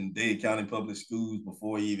coach in Dade County Public Schools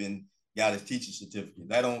before he even got his teaching certificate.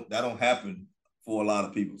 That don't happen for a lot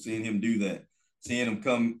of people. Seeing him do that, seeing him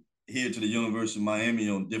come here to the University of Miami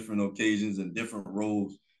on different occasions and different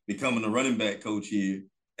roles, becoming a running back coach here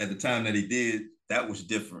at the time that he did, that was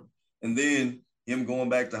different. And then him going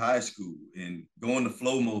back to high school and going to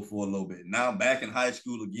flow mode for a little bit. Now back in high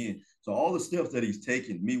school again. So all the steps that he's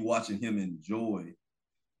taken, me watching him enjoy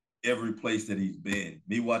every place that he's been,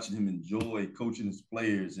 me watching him enjoy coaching his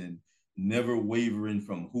players and never wavering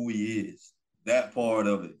from who he is. That part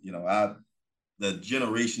of it, the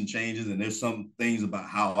generation changes, and there's some things about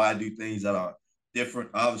how I do things that are different,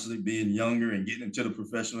 obviously being younger and getting into the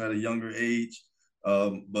professional at a younger age.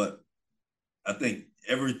 But I think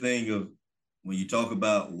everything of when you talk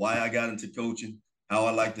about why I got into coaching, how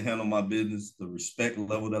I like to handle my business, the respect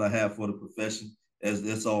level that I have for the profession,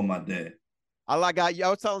 that's all my dad. I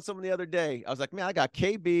was telling someone the other day, I was like, man, I got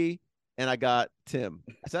KB and I got Tim.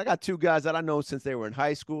 I said, I got two guys that I know since they were in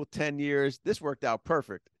high school, 10 years. This worked out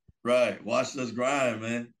perfect. Right. Watch us grind,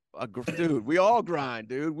 man. Dude, we all grind,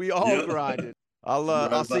 dude. We all grinded.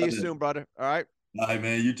 I'll see you soon, brother. All right. All right,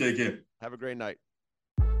 man. You take care. Have a great night.